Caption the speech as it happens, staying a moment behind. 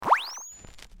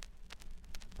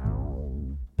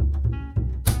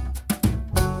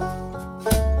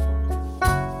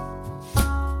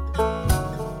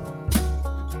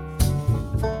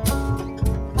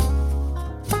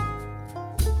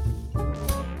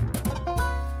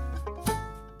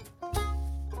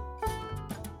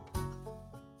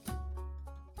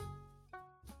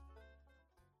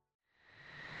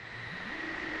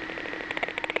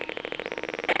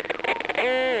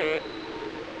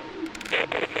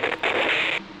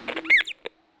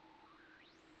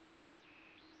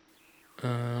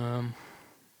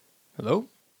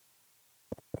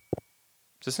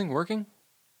Is this thing working?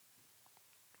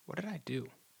 What did I do?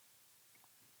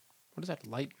 What does that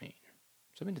light mean?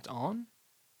 Does that mean it's on?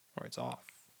 Or it's off?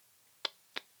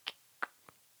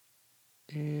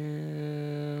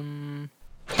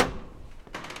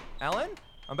 Alan?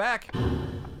 I'm back.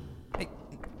 Hey,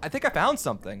 I think I found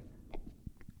something.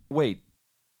 Wait,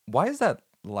 why is that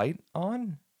light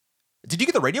on? Did you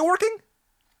get the radio working?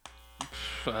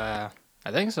 I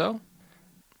think so.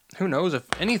 Who knows if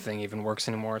anything even works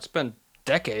anymore? It's been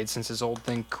decades since this old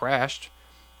thing crashed.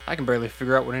 I can barely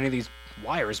figure out what any of these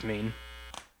wires mean.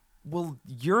 Well,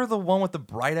 you're the one with the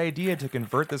bright idea to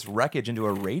convert this wreckage into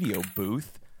a radio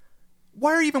booth.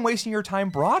 Why are you even wasting your time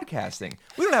broadcasting?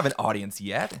 We don't have an audience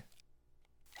yet.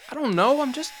 I don't know,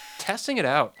 I'm just testing it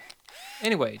out.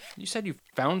 Anyway, you said you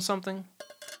found something?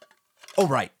 Oh,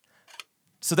 right.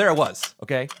 So there it was,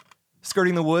 okay?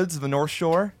 Skirting the woods of the North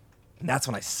Shore. And that's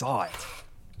when I saw it.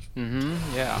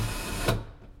 Yeah.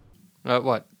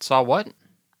 What? Saw what?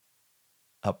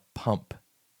 A pump.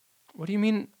 What do you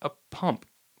mean, a pump?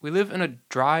 We live in a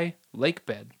dry lake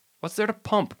bed. What's there to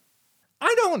pump?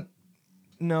 I don't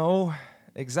know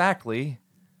exactly,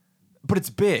 but it's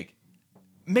big.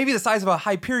 Maybe the size of a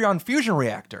Hyperion fusion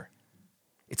reactor.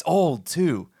 It's old,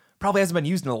 too. Probably hasn't been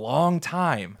used in a long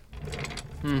time.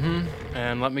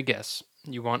 And let me guess.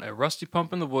 You want a rusty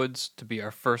pump in the woods to be our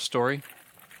first story?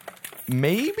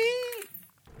 Maybe?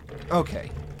 Okay,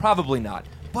 probably not.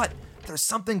 But there's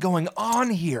something going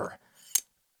on here.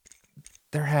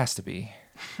 There has to be.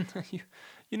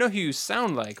 You know who you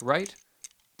sound like, right?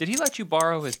 Did he let you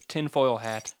borrow his tinfoil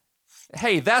hat?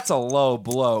 Hey, that's a low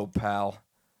blow, pal.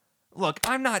 Look,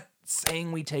 I'm not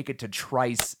saying we take it to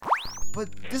Trice, but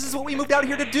this is what we moved out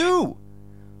here to do.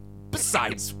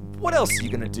 Besides, what else are you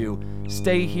gonna do?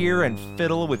 Stay here and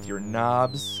fiddle with your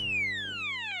knobs?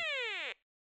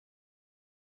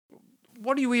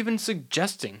 What are you even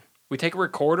suggesting? We take a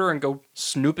recorder and go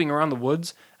snooping around the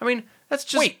woods? I mean, that's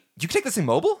just... Wait, you can take this thing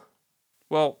mobile?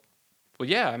 Well,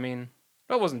 yeah, I mean,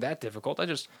 that wasn't that difficult. I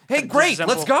just... Hey, great,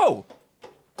 let's go!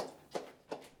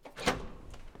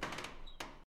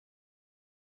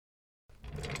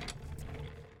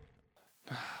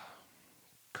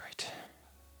 Great.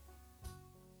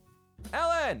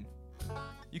 Ellen!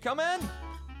 You come in?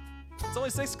 It's only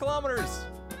 6 kilometers.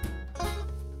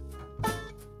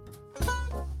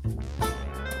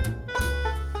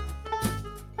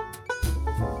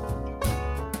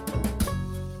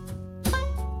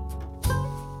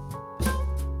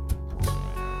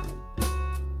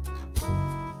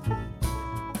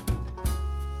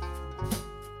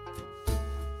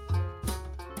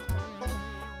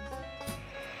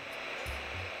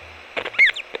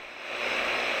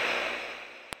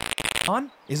 On?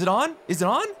 Is it on? Is it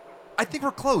on? I think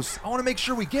we're close. I want to make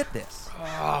sure we get this.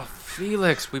 Oh,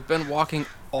 Felix, we've been walking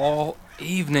all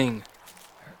evening.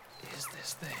 Where is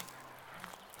this thing?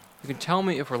 You can tell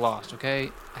me if we're lost, okay?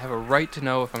 I have a right to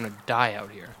know if I'm gonna die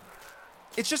out here.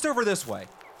 It's just over this way.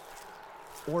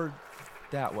 Or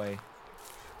that way.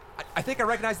 I think I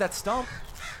recognize that stump.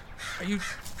 Are you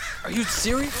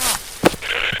serious?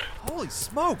 Holy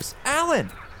smokes,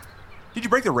 Alan! Did you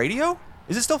break the radio?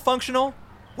 Is it still functional?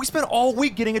 We spent all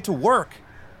week getting it to work.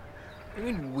 I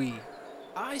mean, we.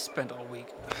 I spent all week.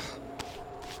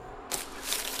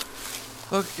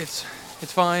 Look, it's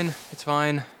fine. It's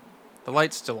fine. The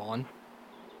light's still on.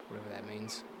 Whatever that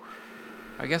means.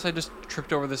 I guess I just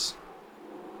tripped over this...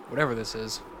 whatever this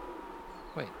is.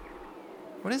 Wait.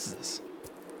 What is this?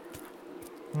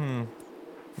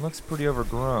 Looks pretty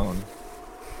overgrown.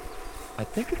 I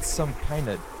think it's some kind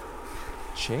of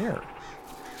chair.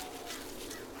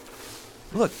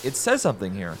 Look, it says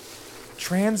something here.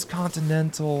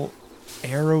 Transcontinental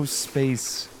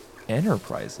Aerospace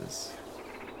Enterprises.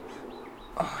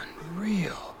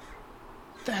 Unreal.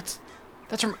 That's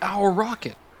from our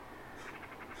rocket.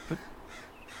 But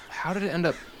how did it end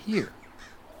up here?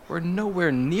 We're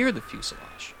nowhere near the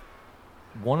fuselage.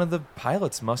 One of the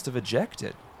pilots must have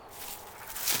ejected.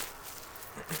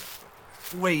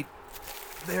 Wait,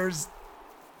 there's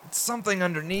something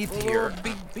underneath here.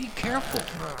 Be careful.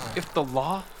 If the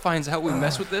law finds out we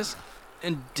messed with this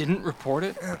and didn't report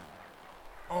it...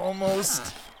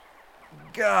 Almost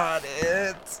got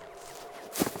it.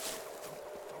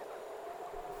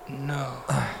 No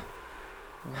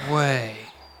way.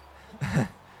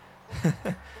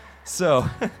 So,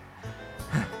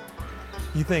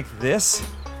 you think this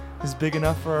is big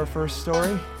enough for our first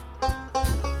story?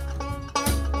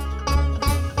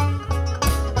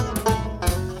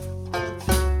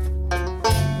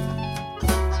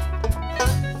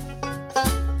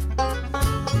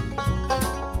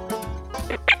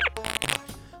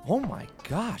 Oh my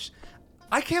gosh,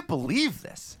 I can't believe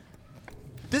this.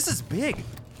 This is big.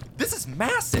 This is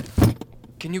massive.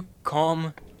 Can you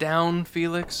calm down,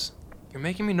 Felix? You're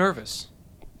making me nervous.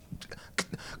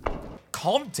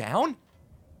 Calm down?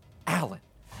 Alan,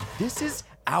 this is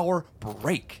our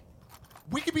break.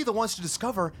 We could be the ones to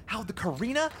discover how the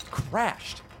Carina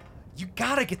crashed. You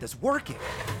gotta get this working.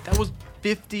 That was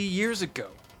 50 years ago.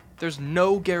 There's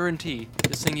no guarantee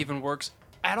this thing even works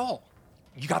at all.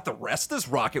 You got the rest of this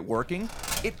rocket working.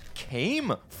 It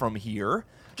came from here.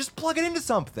 Just plug it into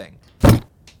something.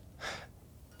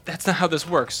 That's not how this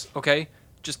works, okay?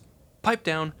 Just pipe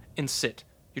down and sit.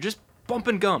 You're just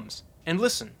bumping gums. And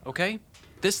listen, okay?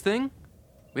 This thing,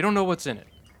 we don't know what's in it.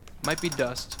 Might be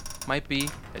dust, might be,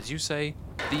 as you say,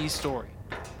 the story.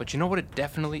 But you know what it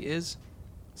definitely is?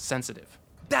 Sensitive.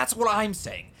 That's what I'm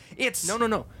saying. It's...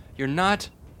 No. You're not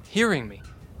hearing me.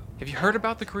 Have you heard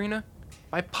about the Carina?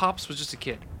 My pops was just a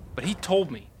kid, but he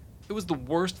told me it was the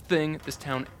worst thing this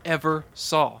town ever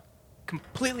saw.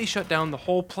 Completely shut down the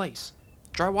whole place.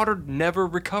 Dry water never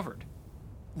recovered.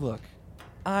 Look,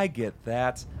 I get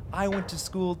that. I went to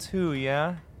school too,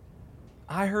 yeah?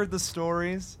 I heard the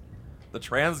stories. The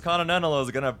Transcontinental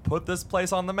is gonna put this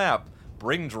place on the map,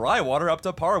 bring dry water up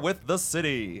to par with the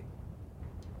city.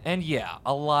 And yeah,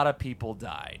 a lot of people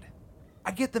died.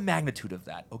 I get the magnitude of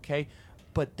that, okay?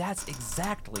 But that's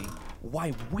exactly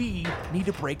why we need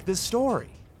to break this story.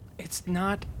 It's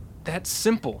not that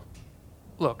simple.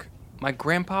 Look, my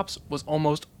grandpops was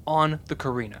almost on the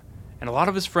Carina, and a lot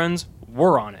of his friends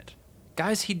were on it.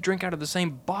 Guys he'd drink out of the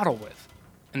same bottle with.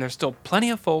 And there's still plenty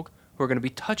of folk who are going to be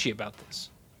touchy about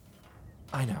this.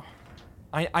 I know.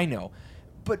 I know.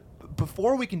 But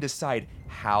before we can decide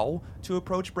how to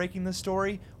approach breaking this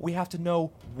story, we have to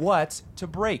know what to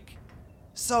break.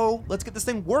 So, let's get this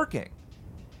thing working.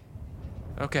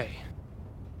 Okay.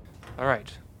 All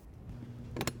right.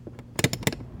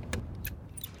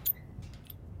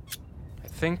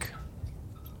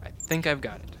 I think I've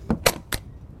got it.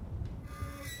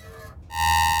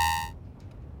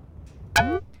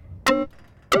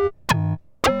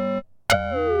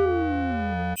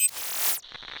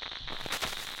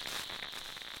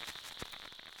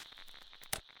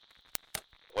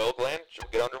 Well, Glenn, should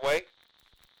we get underway?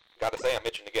 Gotta say, I'm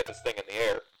itching to get this thing in the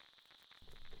air.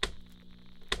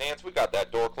 Nance, we got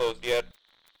that door closed yet?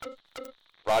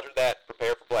 Roger that.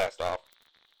 Prepare for blast-off.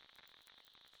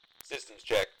 Systems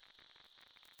check.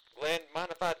 Glenn,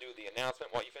 mind if I do the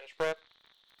announcement while you finish prep?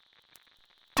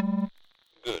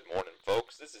 Good morning,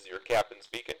 folks. This is your captain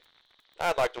speaking.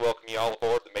 I'd like to welcome you all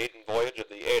aboard the maiden voyage of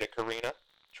the Ada Carina,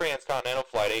 Transcontinental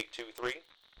Flight 823.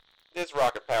 This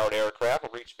rocket-powered aircraft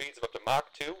will reach speeds of up to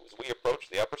Mach 2 as we approach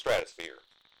the upper stratosphere.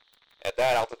 At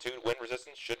that altitude, wind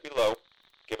resistance should be low,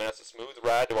 giving us a smooth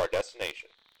ride to our destination.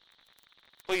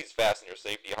 Please fasten your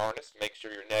safety harness, make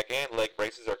sure your neck and leg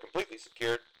braces are completely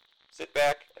secured, sit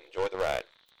back, and enjoy the ride.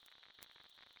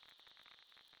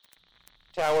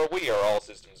 Tower, we are all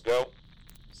systems go.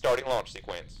 Starting launch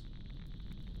sequence.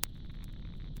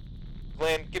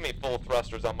 Glenn, give me full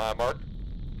thrusters on my mark.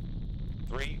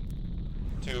 3,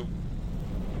 2,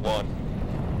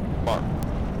 1, mark.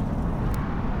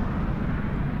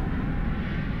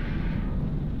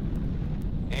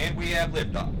 And we have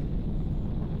liftoff.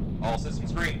 All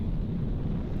systems green.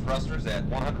 Thrusters at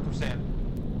 100%.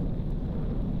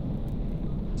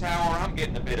 Tower, I'm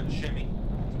getting a bit of a shimmy.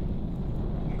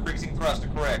 Increasing thruster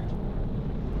correct.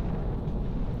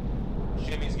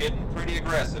 Shimmy's getting pretty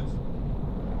aggressive.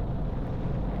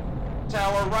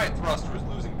 Tower, right thruster is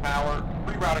losing power.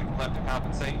 Rerouting from left to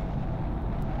compensate.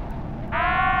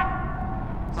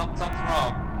 Something's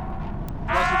wrong.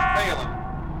 Thrusters are failing.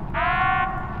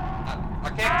 I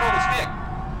can't control the stick.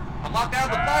 I'm locked out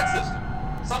of the flight system.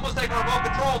 Someone's taking remote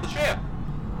control of the ship.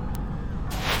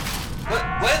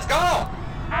 Glenn's gone.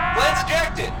 Glenn's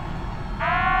ejected.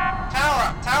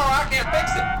 Tower, I can't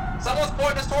fix it. Someone's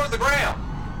pointing us towards the ground.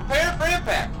 Prepare for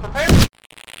impact. Prepare.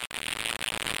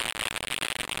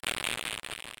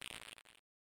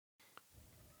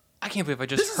 I can't believe I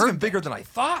just This is heard even bigger that. than I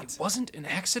thought. It wasn't an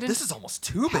accident? This is almost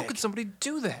too big. How could somebody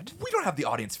do that? We don't have the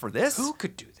audience for this. Who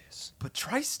could do this? But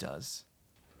Trice does.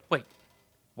 Wait,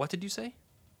 what did you say?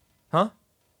 Huh?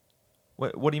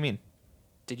 What do you mean?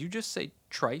 Did you just say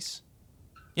Trice?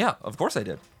 Yeah, of course I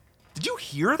did. Did you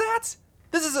hear that?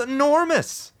 This is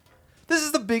enormous. This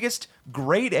is the biggest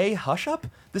grade A hush-up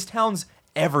this town's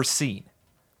ever seen.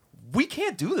 We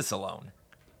can't do this alone.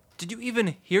 Did you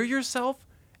even hear yourself?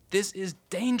 This is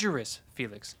dangerous,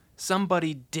 Felix.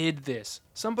 Somebody did this.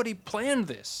 Somebody planned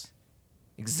this.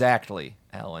 Exactly,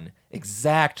 Alan.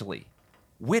 Exactly.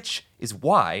 Which is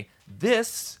why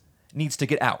this needs to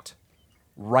get out.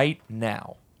 Right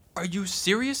now. Are you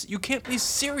serious? You can't be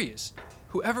serious.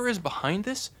 Whoever is behind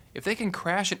this, if they can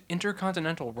crash an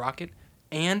intercontinental rocket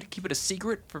and keep it a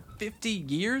secret for 50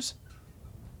 years,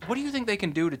 what do you think they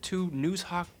can do to two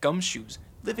Noozhawk gumshoes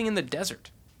living in the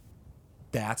desert?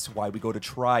 That's why we go to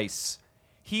Trice.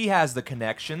 He has the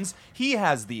connections. He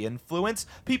has the influence.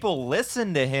 People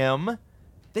listen to him.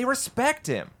 They respect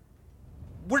him.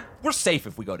 We're safe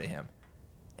if we go to him.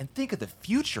 And think of the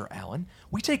future, Alan.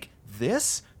 We take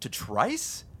this to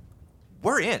Trice?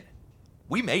 We're in.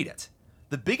 We made it.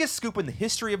 The biggest scoop in the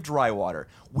history of Drywater.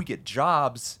 We get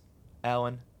jobs,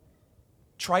 Alan.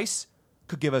 Trice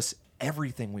could give us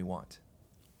everything we want.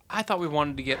 I thought we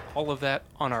wanted to get all of that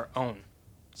on our own.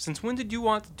 Since when did you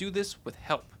want to do this with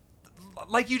help?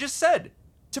 Like you just said,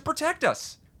 to protect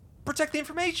us. Protect the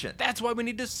information. That's why we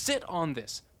need to sit on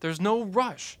this. There's no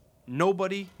rush.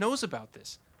 Nobody knows about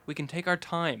this. We can take our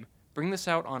time, bring this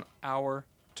out on our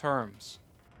terms.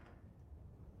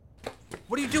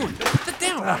 What are you doing? Sit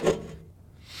down!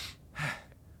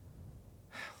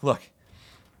 Look,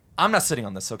 I'm not sitting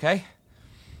on this, okay?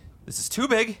 This is too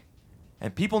big,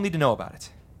 and people need to know about it.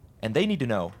 And they need to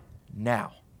know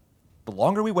now. The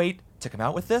longer we wait to come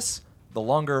out with this, the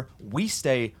longer we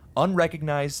stay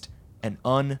unrecognized and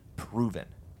unproven.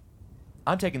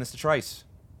 I'm taking this to Trice.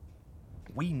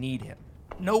 We need him.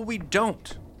 No, we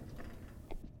don't.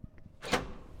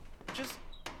 Just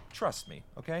trust me,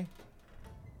 okay?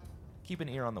 Keep an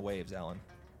ear on the waves, Alan.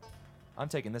 I'm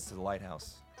taking this to the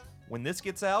lighthouse. When this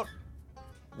gets out,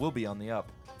 we'll be on the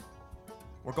up.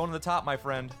 We're going to the top, my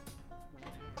friend.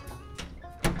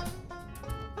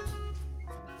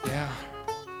 Yeah,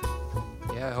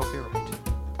 I hope you're right.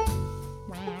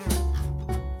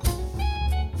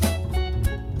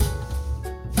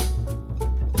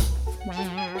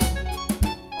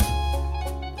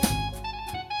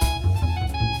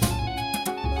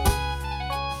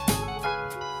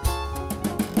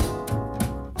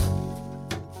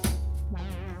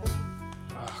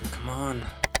 Oh, come on.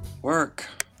 Work.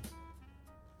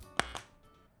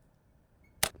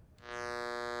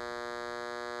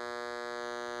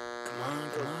 Come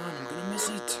on, I'm gonna miss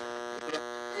it.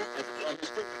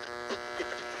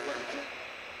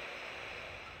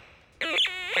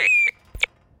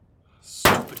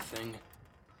 Stupid thing.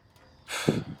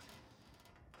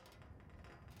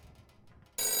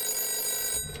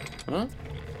 Huh?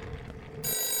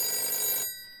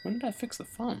 When did I fix the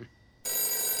phone?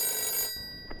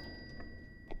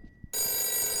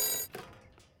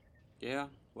 Yeah,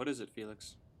 what is it,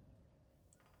 Felix?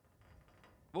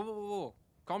 Whoa.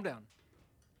 Calm down.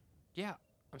 Yeah,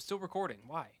 I'm still recording.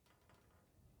 Why?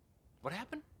 What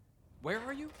happened? Where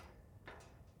are you?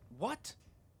 What?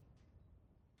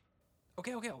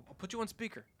 Okay, I'll put you on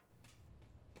speaker.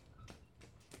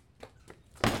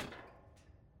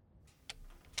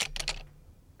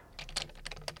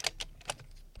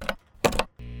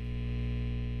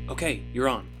 Okay, you're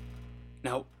on.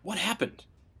 Now, what happened?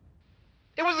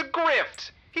 It was a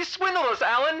grift! He swindled us,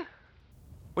 Alan!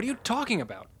 What are you talking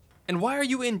about? And why are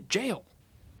you in jail?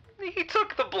 He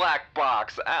took the black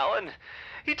box, Alan.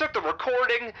 He took the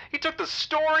recording, he took the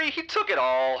story, he took it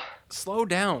all. Slow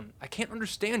down. I can't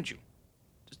understand you.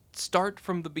 Just start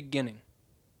from the beginning.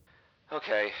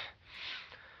 Okay,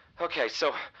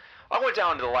 so I went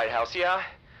down to the lighthouse, yeah?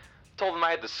 Told them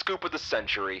I had the scoop of the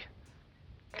century.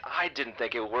 I didn't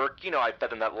think it would work. You know, I've bet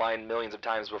them that line millions of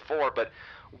times before, but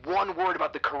one word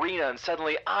about the Carina and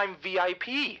suddenly I'm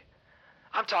VIP.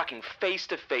 I'm talking face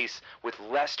to face with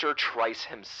Lester Trice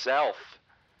himself.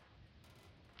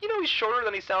 You know he's shorter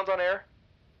than he sounds on air?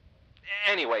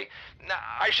 Anyway,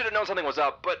 I should have known something was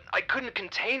up, but I couldn't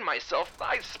contain myself.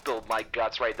 I spilled my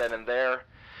guts right then and there.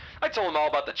 I told him all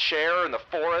about the chair and the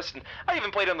forest, and I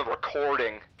even played him the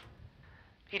recording.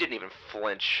 He didn't even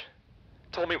flinch.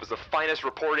 Told me it was the finest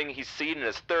reporting he's seen in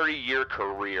his 30-year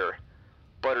career.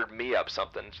 Buttered me up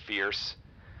something fierce.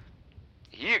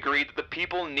 He agreed that the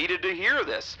people needed to hear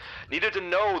this, needed to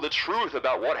know the truth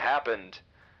about what happened.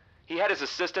 He had his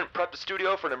assistant prep the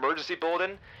studio for an emergency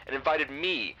bulletin and invited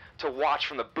me to watch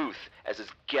from the booth as his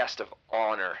guest of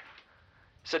honor.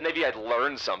 Said maybe I'd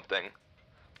learn something.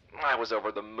 I was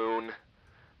over the moon.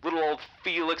 Little old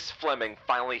Felix Fleming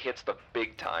finally hits the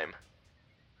big time.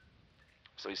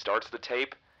 So he starts the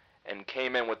tape and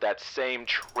came in with that same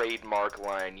trademark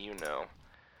line, you know.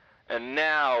 And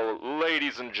now,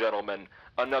 ladies and gentlemen,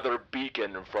 another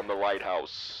beacon from the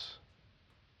lighthouse.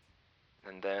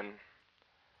 And then...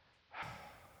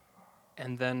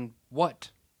 And then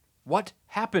what? What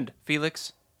happened,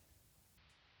 Felix?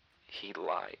 He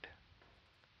lied.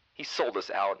 He sold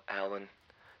us out, Alan.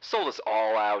 Sold us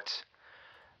all out.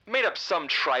 Made up some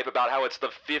tripe about how it's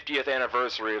the 50th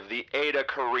anniversary of the Ada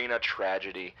Karina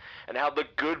tragedy, and how the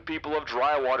good people of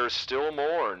Drywater still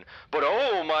mourn. But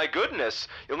oh my goodness,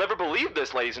 you'll never believe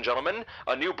this, ladies and gentlemen.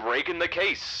 A new break in the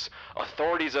case.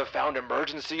 Authorities have found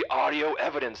emergency audio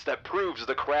evidence that proves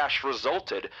the crash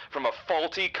resulted from a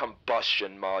faulty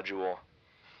combustion module.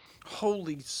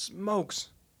 Holy smokes.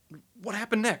 What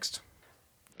happened next?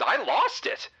 I lost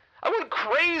it. I went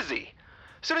crazy.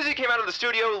 As soon as he came out of the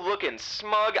studio looking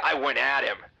smug, I went at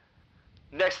him.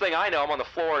 Next thing I know, I'm on the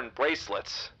floor in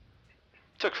bracelets.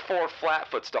 Took 4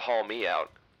 flatfoots to haul me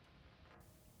out.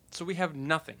 So we have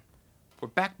nothing. We're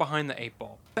back behind the 8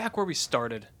 ball. Back where we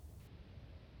started.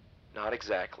 Not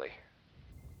exactly.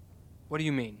 What do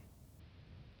you mean?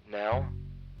 Now,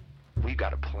 we've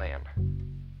got a plan.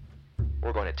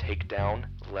 We're going to take down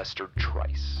Lester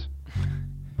Trice.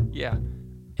 Yeah.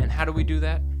 And how do we do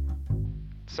that?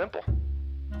 Simple.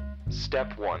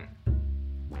 Step 1.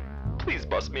 Please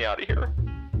bust me out of here.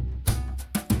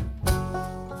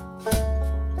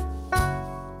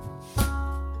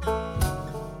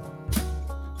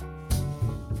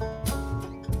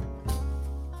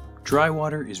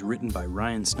 Drywater is written by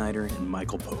Ryan Snyder and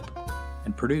Michael Pope,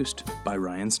 and produced by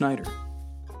Ryan Snyder.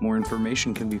 More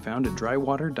information can be found at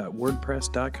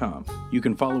drywater.wordpress.com. You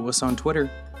can follow us on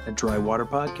Twitter at Drywater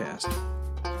Podcast.